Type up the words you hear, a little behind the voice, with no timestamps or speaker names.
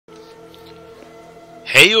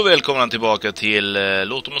Hej och välkomna tillbaka till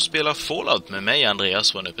Låt oss spela Fallout med mig,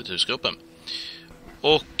 Andreas, från Öppet husgruppen.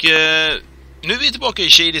 Och nu är vi tillbaka i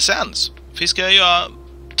Shady Sands. Vi ska göra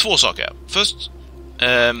två saker. Först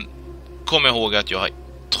kom jag ihåg att jag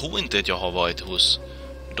tror inte att jag har varit hos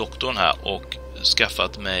doktorn här och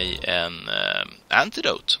skaffat mig en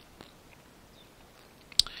antidote.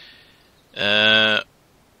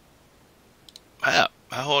 Här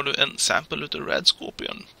har du en sample utav Red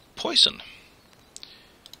Scorpion Poison.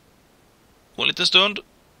 Och en liten stund.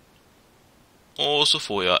 Och så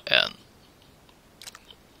får jag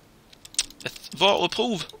ett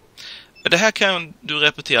varuprov. Det här kan du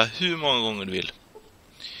repetera hur många gånger du vill.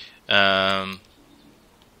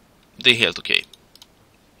 Det är helt okej.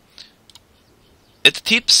 Ett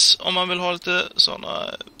tips om man vill ha lite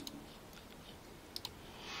sådana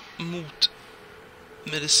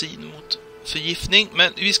medicin mot förgiftning.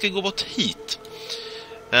 Men vi ska gå bort hit.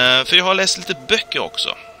 För jag har läst lite böcker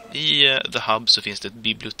också. I The Hub så finns det ett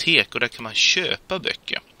bibliotek och där kan man köpa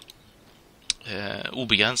böcker.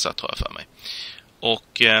 Obegränsat tror jag för mig.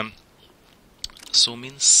 Och så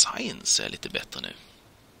min science är lite bättre nu.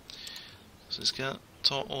 Så vi ska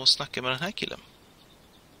ta och snacka med den här killen.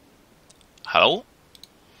 Hallå?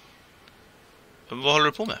 Vad håller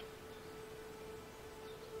du på med?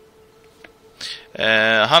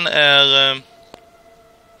 Han är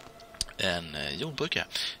en jordbrukare.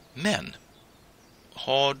 Men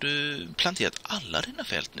har du planterat alla dina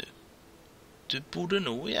fält nu? Du borde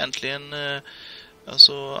nog egentligen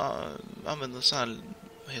använda så här,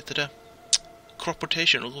 vad heter det? Crop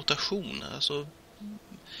rotation och rotation. Alltså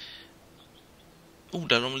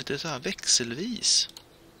odla dem lite så här växelvis.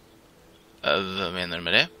 Vad menar du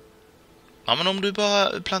med det? Ja, men om du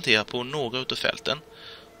bara planterar på några utav fälten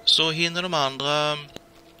så hinner de andra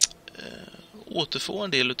återfå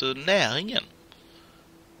en del utav näringen.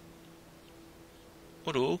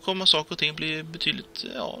 Och då kommer saker och ting bli betydligt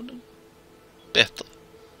bättre.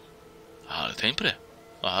 Jag hade tänkt på det.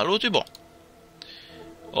 Ja, det låter ju bra.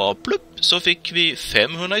 Och plupp, så fick vi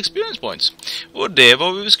 500 experience points. Och det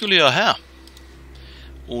var vad vi skulle göra här.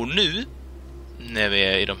 Och nu, när vi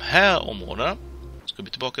är i de här områdena, ska vi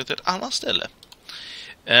tillbaka till ett annat ställe.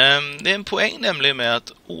 Det är en poäng nämligen med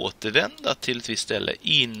att återvända till ett visst ställe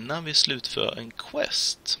innan vi slutför en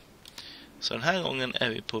quest. Så den här gången är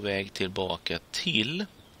vi på väg tillbaka till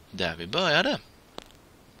där vi började.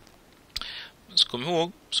 Så kom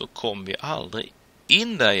ihåg, så kom vi aldrig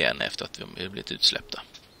in där igen efter att vi blivit utsläppta.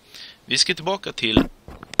 Vi ska tillbaka till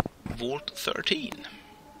Vault 13.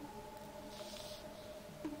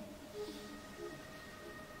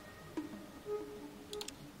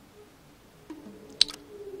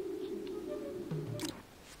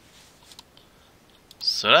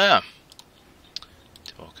 Sådär.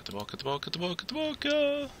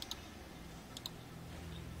 Tillbaka.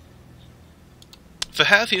 För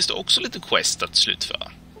här finns det också lite quest att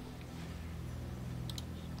slutföra.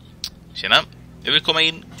 Tjena, jag vill komma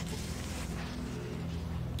in.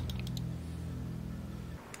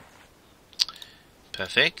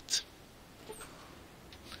 Perfekt.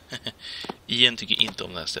 Ian tycker inte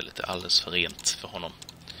om det här stället. Det är alldeles för rent för honom.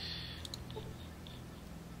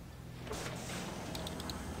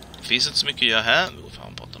 Det finns inte så mycket att göra här. Vi går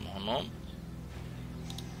fram och pratar med honom.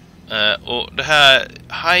 Och det här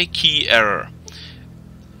high key error.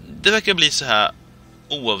 Det verkar bli så här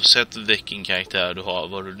oavsett vilken karaktär du har,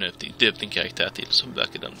 vad du döpt din karaktär till, så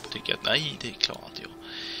verkar den tycka att nej, det klarar inte jag.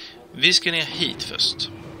 Vi ska ner hit först.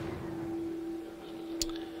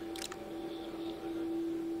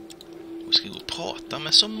 Vi ska gå och prata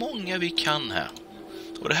med så många vi kan här.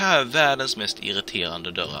 Och det här är världens mest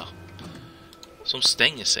irriterande dörrar som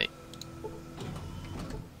stänger sig.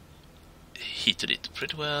 Hit och dit.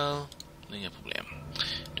 Pretty well. Inga problem.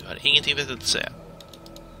 Du hade ingenting vettigt att säga.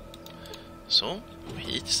 Så,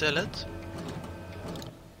 hit istället.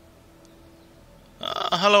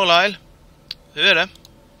 Hallå Lyle. Hur är det?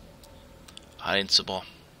 Det är inte så bra.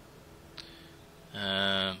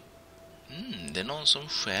 Det är någon som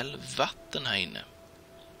skäl vatten här inne.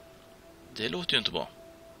 Det låter ju inte bra.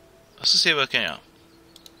 Jag ska se vad jag kan göra.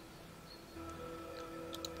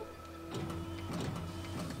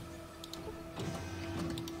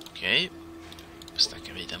 Okej.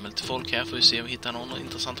 Snackar vidare med lite folk här. Får vi se om vi hittar någon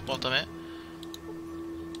intressant att prata med.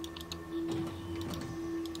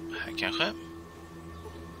 Här kanske.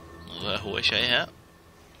 Rödhårig tjej här.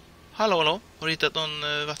 Hallå. Har du hittat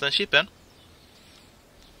någon vattenchip än?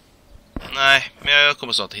 Nej, men jag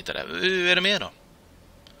kommer snart att hitta det. Hur är det med då?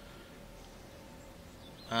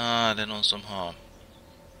 Det är någon som har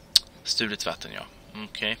stulit vatten, ja.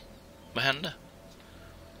 Okej. Vad hände?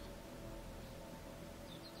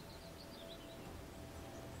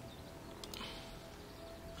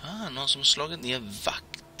 någon som slagit ner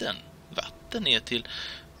vakten. Vatten ner till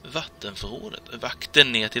vattenförrådet.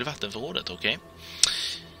 Vakten ner till vattenförrådet, okej.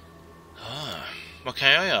 Vad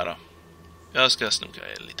kan jag göra? Jag ska snoka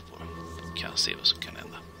lite på dem. Kan jag se vad som kan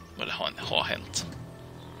hända. Vad det har hänt.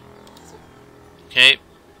 Okej.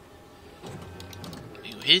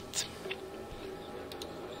 Vi går hit.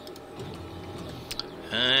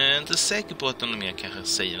 Jag är inte säker på att någon mer kanske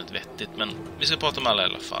säger något vettigt, men vi ska prata om alla i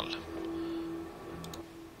alla fall.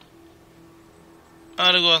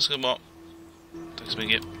 Ja, det går ganska bra. Tack så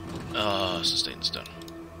mycket. Så stäng dörren.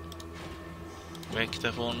 Gå väck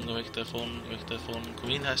därifrån, gå väck därifrån, gå väck därifrån. Kom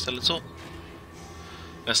in här istället så.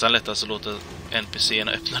 Nästan lättast att låta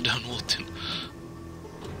NPC:erna öppna dörren åt en.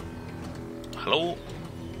 Hallå?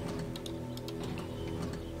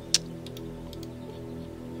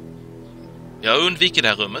 Jag undviker det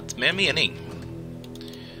här rummet med mening.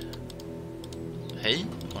 Hej,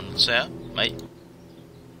 har något att säga? Nej.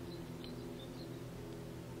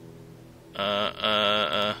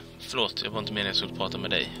 Förlåt, jag var inte meningen att jag skulle prata med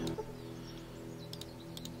dig.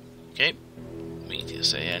 Okej. Ingenting att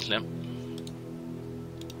säga egentligen.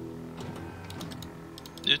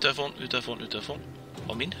 Utifrån.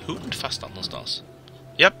 Har min hund fastnat någonstans?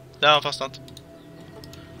 Japp, där har han fastnat.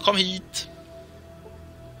 Kom hit.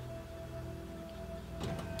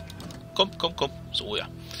 Kom. Så ja.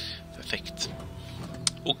 Perfekt.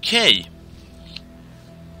 Okej.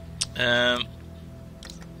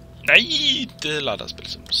 Nej, inte ladda spel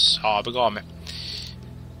som sa begrav mig.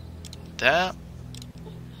 Där.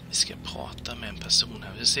 Vi ska prata med en person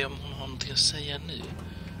här. Vi ska se om hon har någonting att säga nu.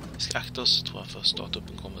 Vi ska akta oss, tror jag, för att starta upp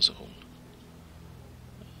en konversation.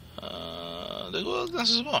 Det går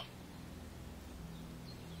ganska så bra.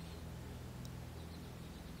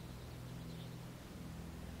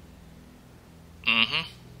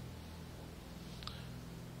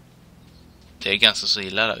 Det är ganska så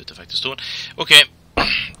illa där ute faktiskt. Okej.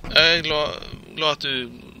 Jag är glad att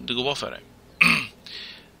det går bra för dig.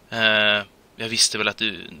 Jag visste väl att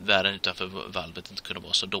världen utanför valvet inte kunde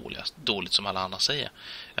vara så dåligt som alla andra säger.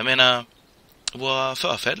 Jag menar, våra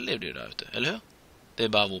förfäder levde ju där ute, eller hur? Det är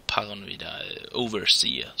bara vår paranoida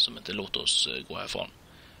overseer som inte låter oss gå härifrån.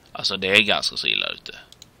 Alltså, det är ganska så illa ute.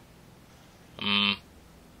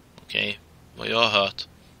 Okej. Vad jag har hört,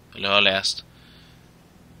 eller har läst,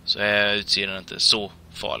 så är utsidan inte så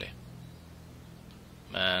farlig.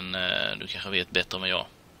 Men du kanske vet bättre än jag.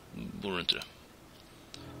 Borde du inte det?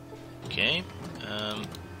 Okej.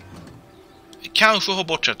 Vi kanske har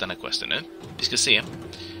bortsett den här questen nu. Vi ska se.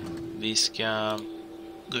 Vi ska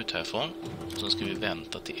gå ut härifrån. Och så ska vi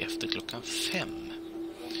vänta till efter klockan 5.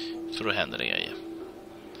 För då händer det grejer.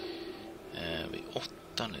 Vi är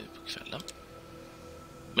 8 nu på kvällen.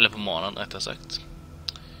 Eller på morgonen rättare sagt.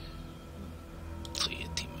 3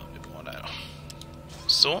 timmar blir bra där då.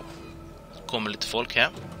 Så. Kommer lite folk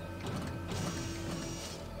här.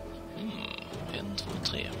 1, 2,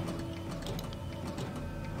 3.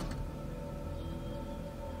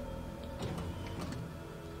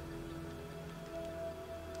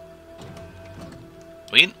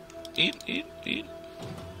 Och in.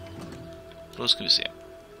 Då ska vi se.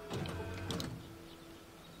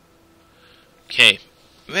 Okej.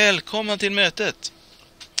 Välkomna till mötet.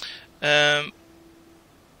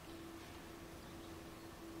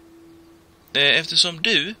 Eftersom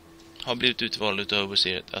du har blivit utvald utav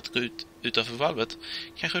överseet att gå ut utanför valvet,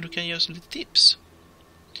 kanske du kan ge oss lite tips?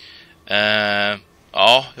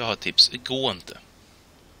 Ja, jag har tips. Det går inte.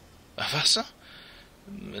 Vad så?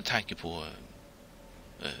 Med tanke på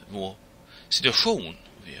vår situation.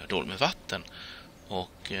 Vi har dåligt med vatten.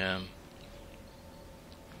 Och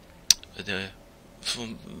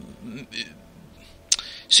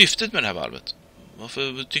syftet med det här valvet.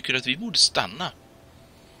 Varför tycker du att vi borde stanna?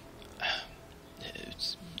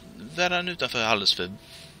 Världen utanför är alldeles för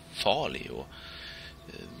farlig och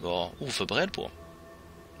vara oförberedd på.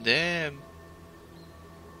 Det är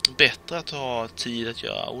bättre att ha tid att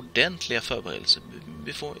göra ordentliga förberedelser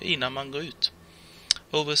innan man går ut.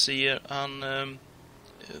 Overseer, han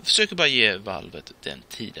försöker bara ge valvet den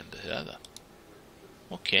tiden behöver.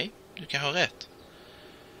 Okej, du kan ha rätt.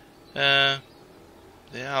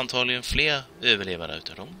 Det är antagligen fler överlevare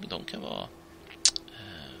utav de kan vara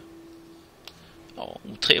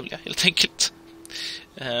otrevliga helt enkelt.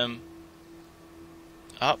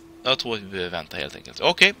 Ja, jag tror att vi behöver vänta helt enkelt.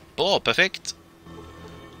 Okej, bra, perfekt.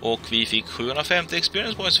 Och vi fick 750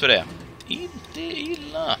 experience points för det. Inte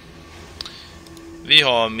illa. Vi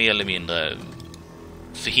har mer eller mindre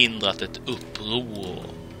förhindrat ett uppror och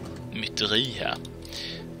myteri här.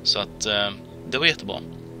 Så att det var jättebra.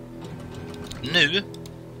 Nu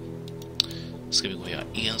ska vi gå och göra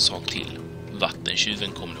en sak till.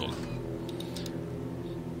 Vattentjuven, kommer ni ihåg?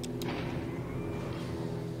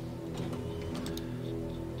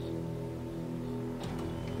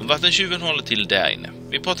 vattentjuven håller till där inne.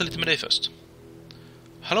 Vi pratar lite med dig först.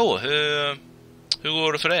 Hallå, hur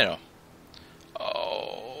går det för dig då?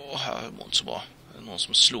 Jag mår inte så bra. Någon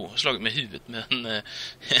som slagit med huvudet med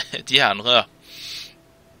ett järnrör.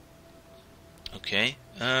 Okej.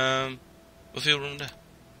 Varför gjorde de det?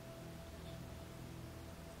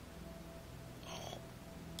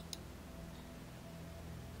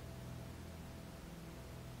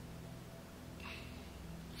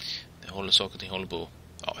 Saker och ting håller på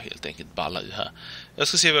helt enkelt balla ur här. Jag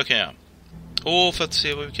ska se vad jag kan göra. Och för att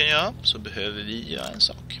se vad vi kan göra så behöver vi göra en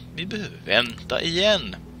sak. Vi behöver vänta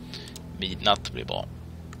igen. Midnatt blir bra.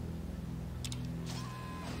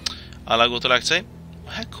 Alla har gått och lagt sig.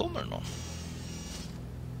 Och här kommer någon.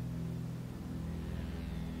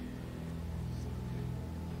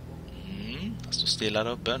 Han står stilla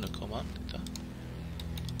där uppe. Nu kommer han. Titta.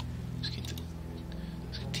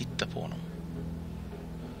 Jag ska titta på honom.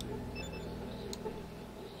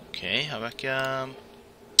 Okej, han verkar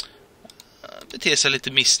bete sig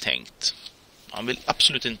lite misstänkt. Han vill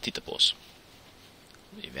absolut inte titta på oss.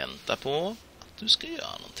 Vi väntar på att du ska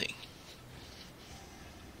göra någonting.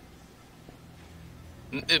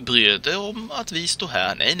 Bryr dig om att vi står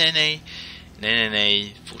här?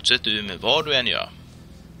 Nej. Fortsätt du med vad du än gör.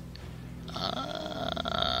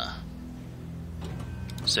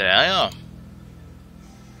 Så där, ja.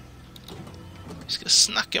 Vi ska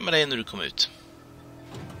snacka med dig när du kommer ut.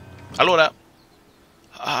 Hallå där.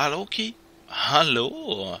 Hallå, Ki.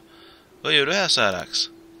 Hallå. Vad gör du här så här dags?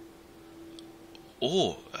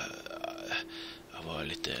 Jag var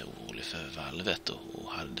lite orolig för valvet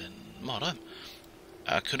och hade en mardröm.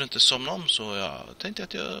 Jag kunde inte somna om så jag tänkte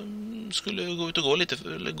att jag skulle gå ut och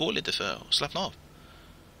gå lite för att slappna av.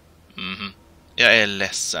 Jag är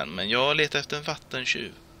ledsen men jag letar efter en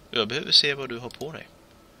vattentjuv. Jag behöver se vad du har på dig.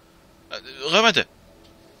 Rör mig inte.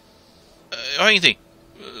 Jag har ingenting.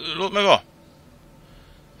 Låt mig vara.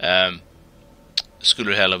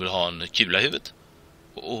 Skulle du hellre vilja ha en kula i huvudet?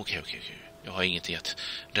 Okej. Jag har ingenting att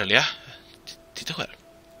dölja. Titta själv.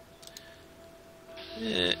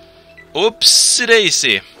 Upsi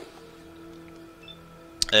daisy.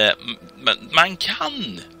 Men man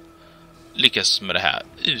kan lyckas med det här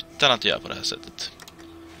utan att göra på det här sättet.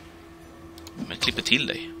 Men klipper till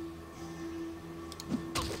dig.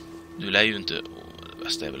 Du lär ju inte... Det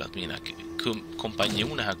värsta är väl att mina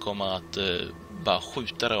kompanjoner här kommer att bara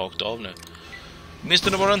skjuta rakt av nu.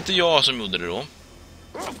 Åtminstone var det inte jag som gjorde det då.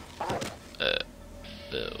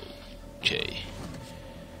 Okej.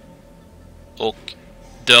 Och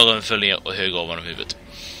dörren föll ner och högg av honom huvudet.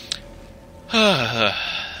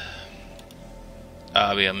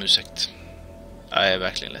 Jag ber om ursäkt. Jag är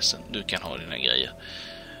verkligen ledsen. Du kan ha dina grejer.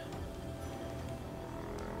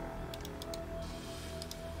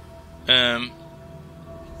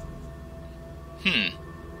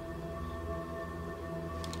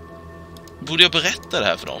 Borde jag berätta det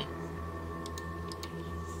här för dem?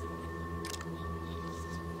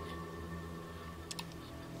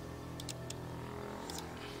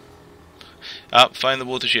 Ja, find the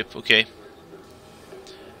watership, okej.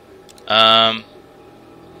 En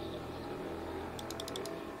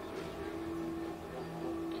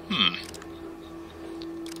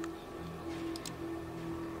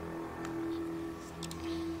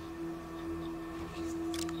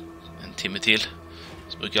timme till.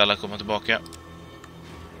 Så brukar alla komma tillbaka.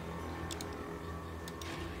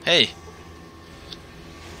 Hej!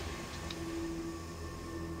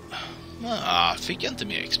 Fick jag inte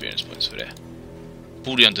mer experience points för det?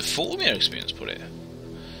 Borde jag inte få mer experience på det?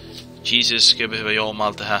 Jesus, ska jag behöva göra om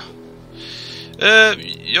allt det här?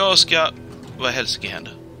 Jag ska... Vad helsike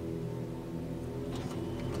händer?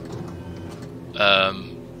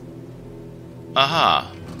 Aha.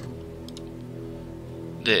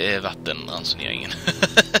 Det är vattenransoneringen.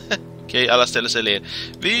 Okej, alla ställer sig led.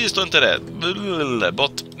 Vi står inte där.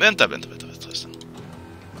 Bort. Vänta.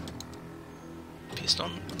 Finns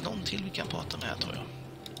någon till vi kan prata med här, tror jag.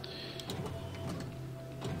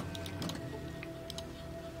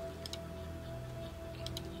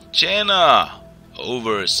 Tjena!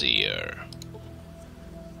 Overseer.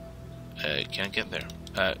 Can I get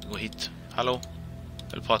there? Gå hit. Hallå?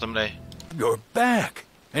 Jag vill prata med dig. You're back,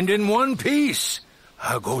 and in one piece.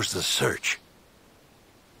 How goes the search?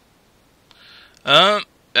 Jag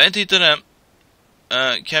har inte hittat den.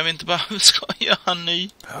 Kan vi inte bara göra en ny?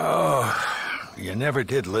 Oh, you never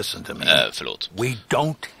did listen to me. Förlåt. We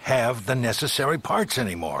don't have the necessary parts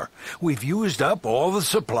anymore. We've used up all the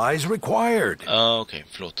supplies required. Okej,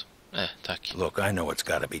 förlåt. Tack. Look, I know it's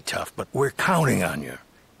got to be tough, but we're counting on you.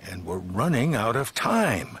 And we're running out of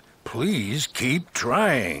time. Please keep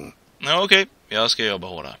trying. Okej, jag ska jobba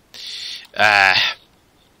hårdare.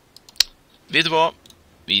 vet du vad?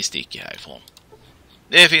 Vi sticker härifrån.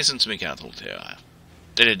 Det finns inte så mycket annat roligt att göra här.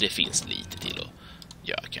 Det finns lite till att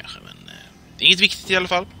göra kanske, men inget viktigt i alla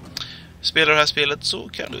fall. Spelar det här spelet så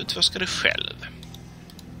kan du utforska det själv.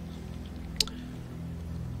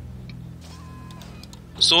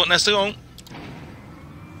 Så nästa gång,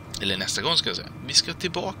 eller nästa gång ska jag säga, vi ska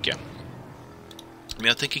tillbaka. Men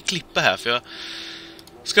jag tänker klippa här, för jag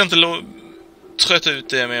ska inte trötta ut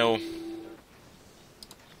det med att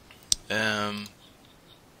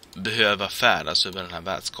behöva färdas över den här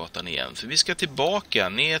världskartan igen. För vi ska tillbaka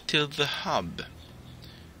ner till the hub.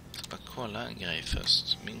 Jag ska bara kolla en grej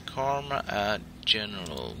först. Min kamera är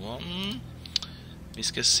general one. Vi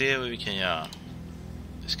ska se vad vi kan göra.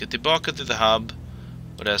 Vi ska tillbaka till the hub.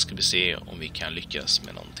 Och där ska vi se om vi kan lyckas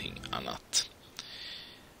med någonting annat.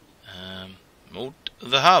 Mot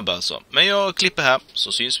the hub alltså. Men jag klipper här,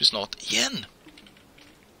 så syns vi snart igen.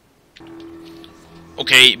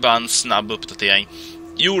 Okej, bara en snabb uppdatering.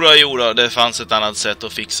 Jodå, det fanns ett annat sätt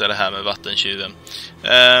att fixa det här med vattentjuven.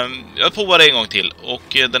 Jag provade en gång till,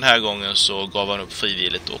 och den här gången så gav han upp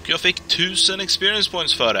frivilligt. Och jag fick 1000 experience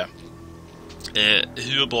points för det.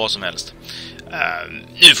 Hur bra som helst.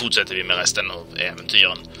 Nu fortsätter vi med resten av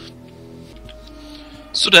äventyren.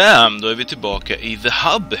 Så där, då är vi tillbaka i the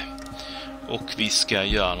hub. Och vi ska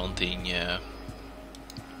göra någonting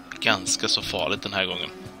ganska så farligt den här gången.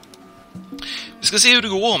 Vi ska se hur det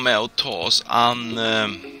går med att ta oss an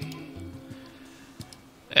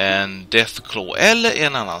en death claw eller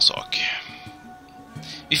en annan sak.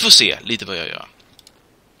 Vi får se lite vad jag gör.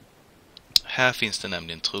 Här finns det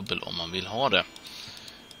nämligen trubbel om man vill ha det.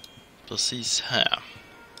 Precis här.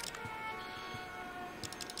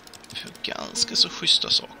 För ganska så schyssta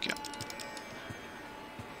saker.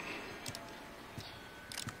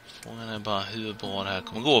 Frågan är bara hur bra det här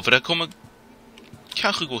kommer gå. För det kommer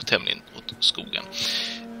kanske gå tämligen åt skogen.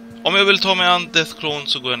 Om jag vill ta mig an Death Clone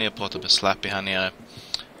så går jag ner och pratar med Slappy här nere.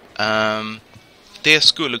 Det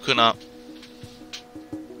skulle kunna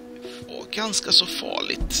vara ganska så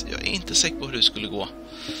farligt. Jag är inte säker på hur det skulle gå.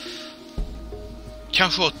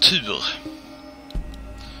 Kanske ha tur.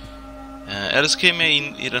 Eller så kan jag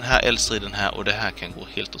in i den här eldstriden här, och det här kan gå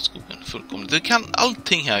helt åt skogen fullkomligt. Det kan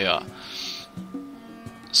allting här göra.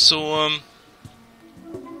 Så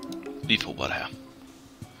vi provar det här.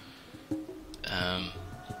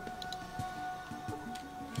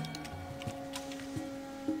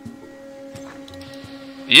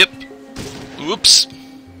 Japp. Oops.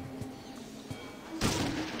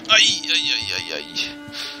 Aj.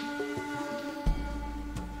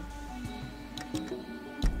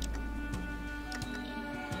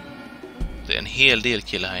 Det är en hel del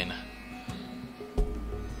killar här inne.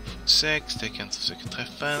 6, det kan inte försöka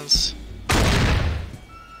träffa ens.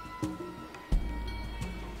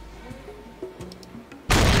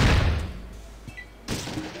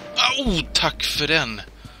 Tack för den.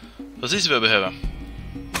 Precis vad jag behöver.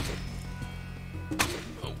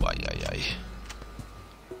 Aj.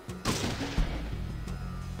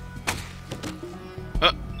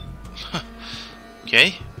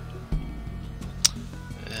 Okej.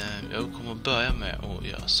 Jag kommer att börja med att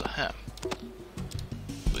göra så här.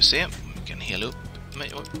 Får vi se om vi kan hela upp. Men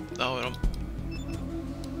där har vi dem.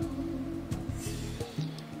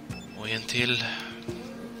 Och en till.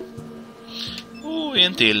 Och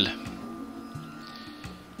en till.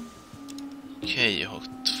 Okej, jag har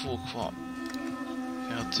 2 kvar.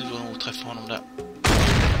 Jag har tur att träffa honom där.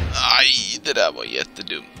 Aj, det där var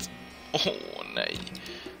jättedumt. Nej.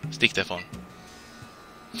 Stick därifrån.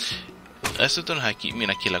 Resten av den här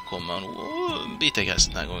mina killar kommer och bita gräs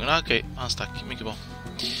den här gången. Okej, han stack. Mycket bra.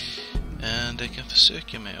 Det kan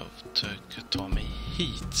försöka med att ta mig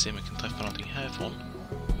hit. Se om jag kan träffa någonting härifrån.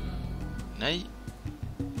 Nej.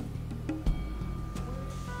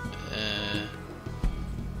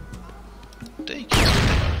 Det gick inte.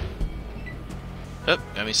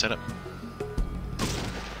 Jag missade.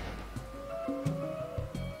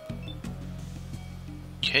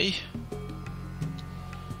 Okej.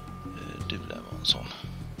 Du lär vara en sån.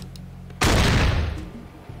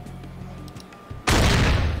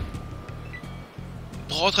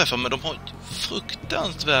 Bra träffar, men de har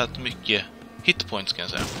fruktansvärt mycket hitpoints kan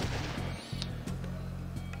jag säga.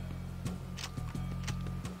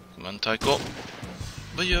 Men Taiko.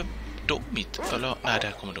 Vad gör Dogmeat? Eller, nej,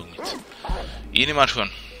 där kommer Dogmeat. In i matchen.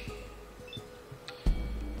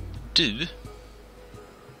 Du. Vi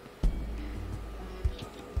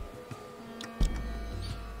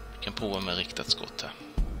kan prova med riktat skott här.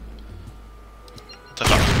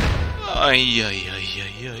 Träffa. Aj,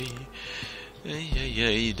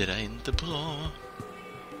 det där är inte bra.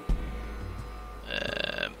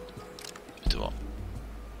 Vet du vad?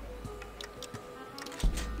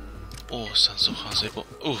 Och sen så chansar jag på...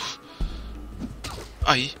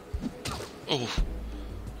 Aj!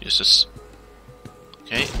 Jösses.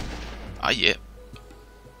 Okej. Aj!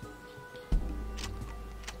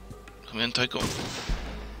 Kom igen, ta igång.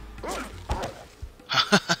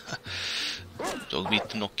 Tog mitt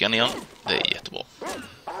knockan igen. Det är jättebra.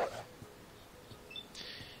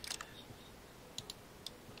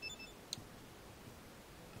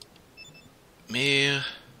 Mer.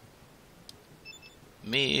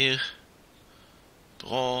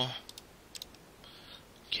 Bra.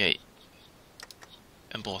 Okej.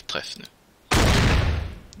 En bra träff nu.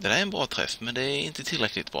 Det där är en bra träff, men det är inte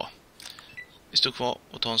tillräckligt bra. Vi står kvar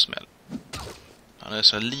och tar en smäll. Han har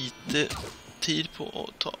så lite tid på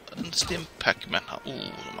att ta en stimpack, men de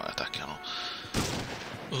många attacker.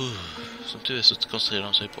 Som tur är så koncentrerar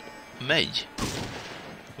de sig på mig.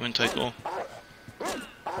 Kom in, ta igång.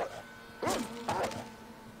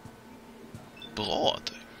 Bra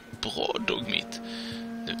dogmeat.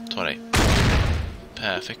 Nu, ta dig.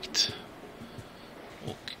 Perfekt.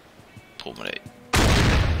 Och på med dig.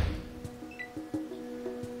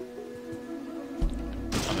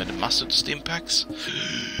 Jag använder massor av stimpacks.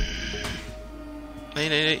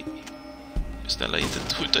 Nej. Snälla,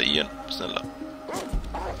 inte skjuta igen. Snälla.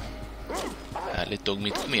 Härligt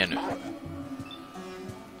dogmeat, kom igen nu.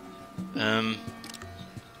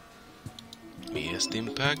 Mer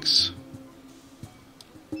stimpacks.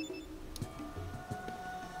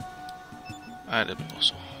 Nej, det blir bra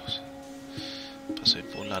så. Passar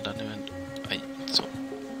vi på att ladda nu ändå. Nej, inte så.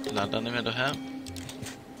 Ladda nu ändå här.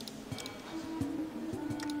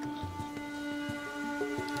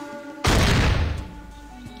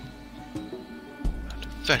 Jag hade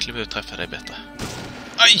verkligen behövt träffa dig bättre.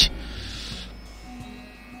 Aj!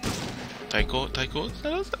 Taiko.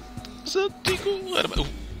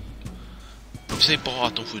 Vi säger bara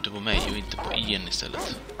att de skjuter på mig och inte på igen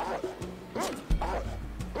istället.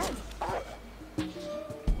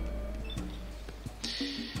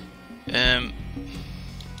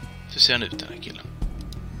 Hur ser han ut, den här killen?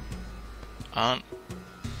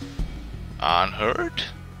 Unheard?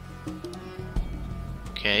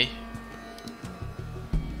 Okej.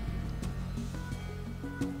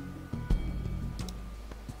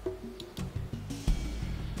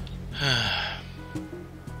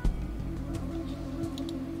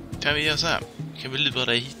 Kan vi göra så här? Kan vi lura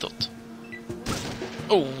dig hitåt?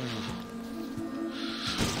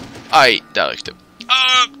 Aj, där ryckte.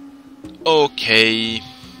 Okej.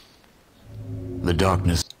 The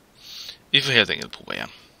darkness. Vi får helt enkelt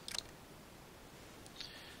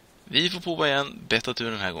prova igen. Bättre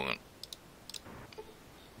tur den här gången.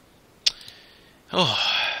 Ja,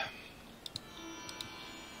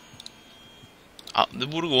 det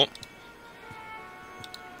borde gå.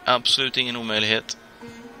 Absolut ingen omöjlighet.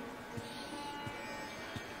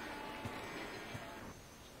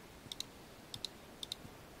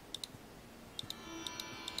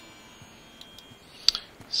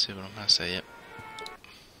 Se vad de här säger.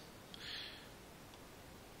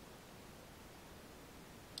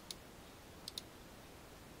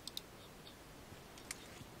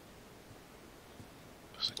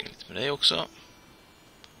 Jag ska lite med dig också.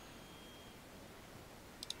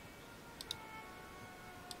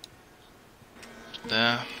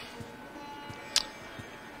 Där.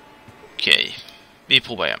 Okej. Vi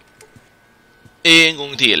provar igen. En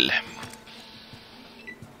gång till.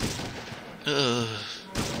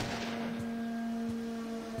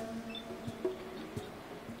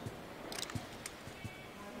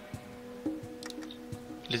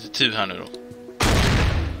 Lite tur här nu då.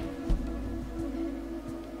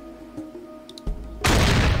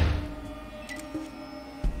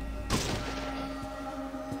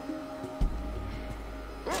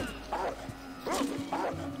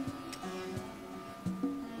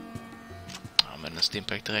 Använder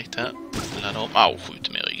stimpack direkt här. Laddar om.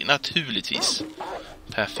 Skjuter med ryggen. Naturligtvis.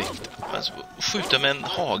 Perfekt. Alltså, skjuta med en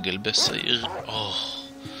hagelbössa i...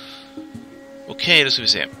 Okej, då ska vi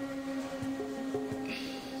se.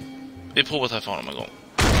 Vi provar att träffa honom en gång.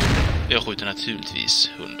 Jag skjuter naturligtvis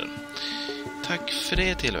hunden. Tack för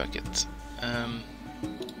det, Televerket.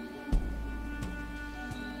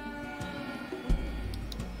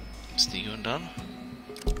 Stig undan.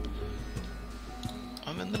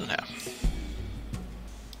 Använder den här.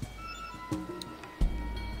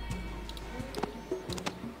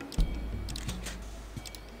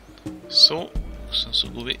 Så, och sen så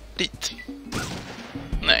går vi dit.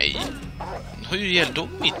 Nej. Nu har ju ihjäl dem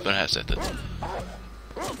mitt på det här sättet.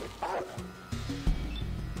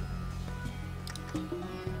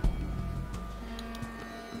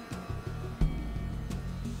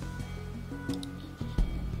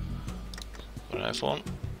 Var därifrån.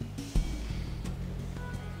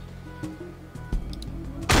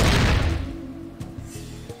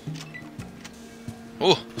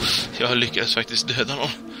 Jag lyckades faktiskt döda någon.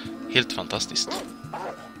 Helt fantastiskt.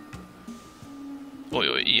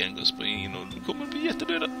 Oj, igen springer in och kommer bli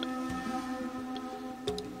jättedöda.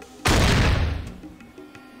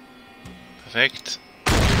 Perfekt.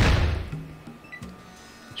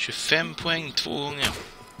 25 poäng 2 gånger.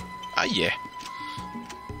 Aj!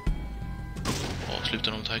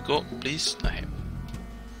 Avsluta de taiko, please. Nej.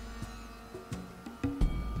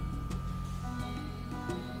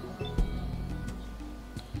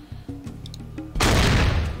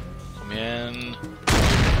 Kom igen.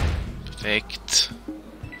 Perfekt.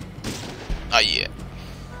 Aj!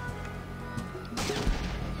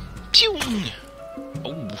 Pjong!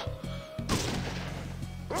 Oh!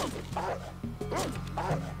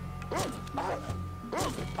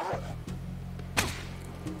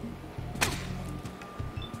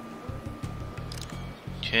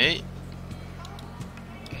 Okej.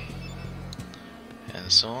 En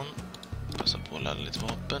sån. Passa på att ladda lite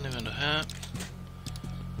vapen. Nu vänder här.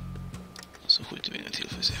 Så skjuter vi en till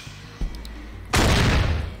för att se.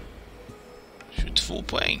 22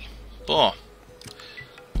 poäng. Bra.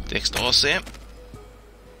 Ett extra AC.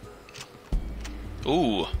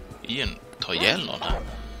 Igen. Ta ihjäl någon här.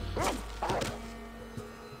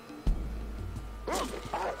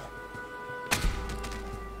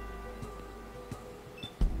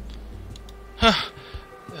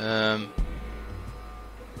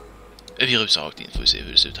 Vi rusar rakt in för att se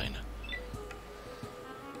hur det ser ut här inne.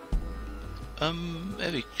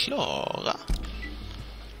 Är vi klara?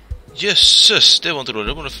 Jösses, det var inte då.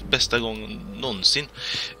 Det var den bästa gången någonsin.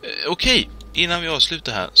 Okej, innan vi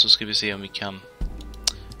avslutar här så ska vi se om vi kan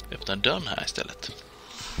öppna dörren här istället.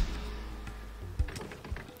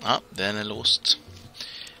 Ja, den är låst.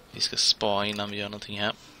 Vi ska spara innan vi gör någonting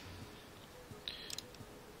här.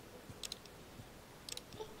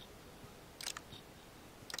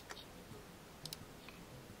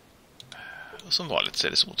 Och som vanligt så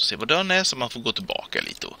är det svårt att se vad dörren är, så man får gå tillbaka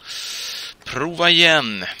lite och prova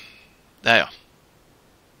igen. Där ja.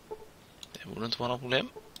 Det borde inte vara något problem.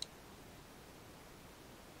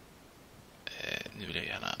 Nu vill jag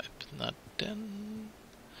gärna öppna den.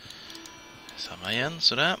 Samma igen,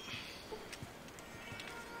 sådär.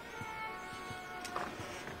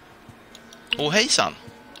 Hejsan!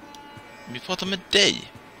 Vi pratar med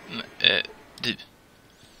dig. Du.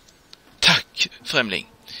 Tack, främling.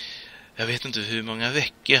 Jag vet inte hur många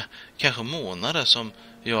veckor, kanske månader som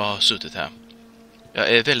jag har suttit här. Jag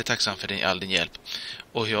är väldigt tacksam för all din hjälp.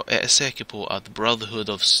 Och jag är säker på att Brotherhood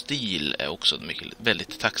of Steel är också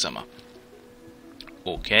väldigt tacksamma.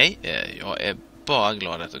 Okej, jag är bara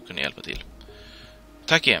glad att jag kunde hjälpa till.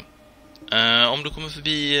 Tack igen. Om du kommer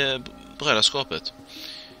förbi brödraskapet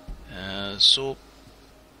så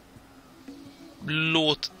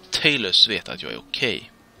låt Taylors veta att jag är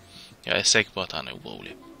okej. Jag är säker på att han är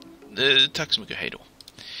orolig. Tack så mycket, hej då.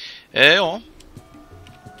 Ja,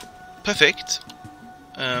 perfekt.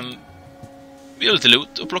 Vi har lite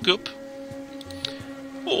loot att plocka upp.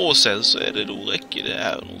 Och sen så är det då räcker det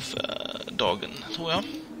här nog för dagen, tror jag.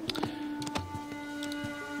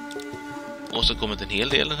 Och så kommer det en hel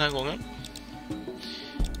del den här gången.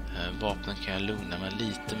 Vapnen kan jag lugna mig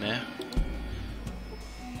lite med.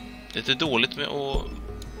 Det är lite dåligt med att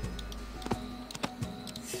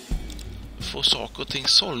få saker och ting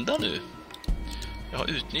sålda nu. Jag har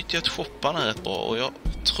utnyttjat shopparna rätt bra och jag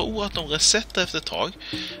tror att de resetar efter ett tag.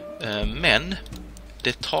 Men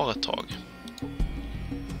det tar ett tag.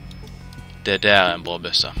 Det där är en bra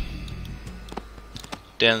bössa.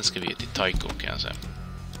 Den ska vi ge till Taiko, kan jag säga.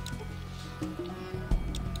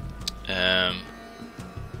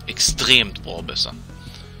 Extremt bra bössa.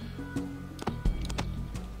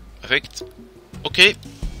 Perfekt. Okej.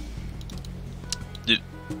 Du,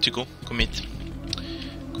 Tycho, kom hit.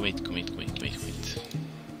 Kom hit.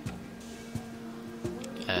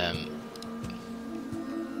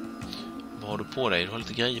 Vad har du på dig? Du har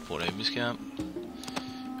lite grejer på dig. Vi ska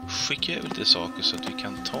skicka över lite saker så att vi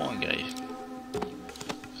kan ta en grej.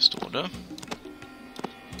 Förstår du? Du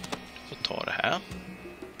får ta det här.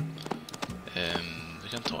 Vi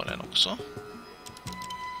kan ta den också.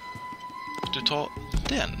 Du tar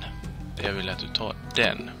den. Jag vill att du tar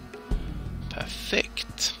den.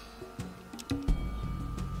 Perfekt.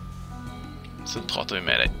 Så pratar vi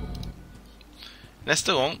med dig.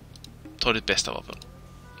 Nästa gång, ta ditt bästa vapen.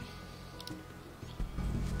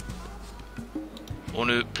 Och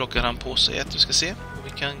nu plockar han på sig att du ska se. Och vi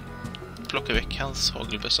kan plocka väck hans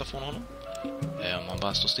hagelbössa från honom. Om han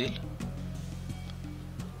bara står still.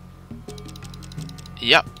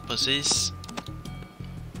 Ja, precis.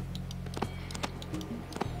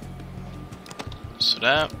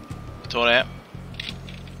 Sådär. Vi tar det.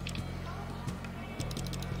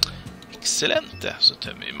 Excellente. Så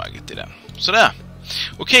tömmer vi magget i den. Sådär.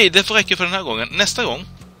 Okej, det får räcka för den här gången. Nästa gång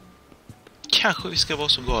kanske vi ska vara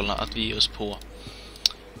så galna att vi ger oss på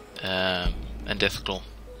en Deathclaw.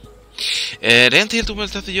 Det är inte helt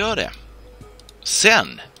omöjligt att vi gör det.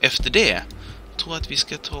 Sen, efter det, tror jag att vi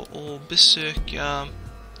ska ta och besöka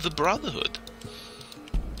The Brotherhood.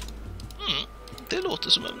 Det låter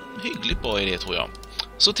som en hyggligt bra idé, tror jag.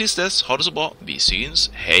 Så tills dess, ha det så bra. Vi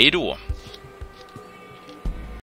syns. Hej då!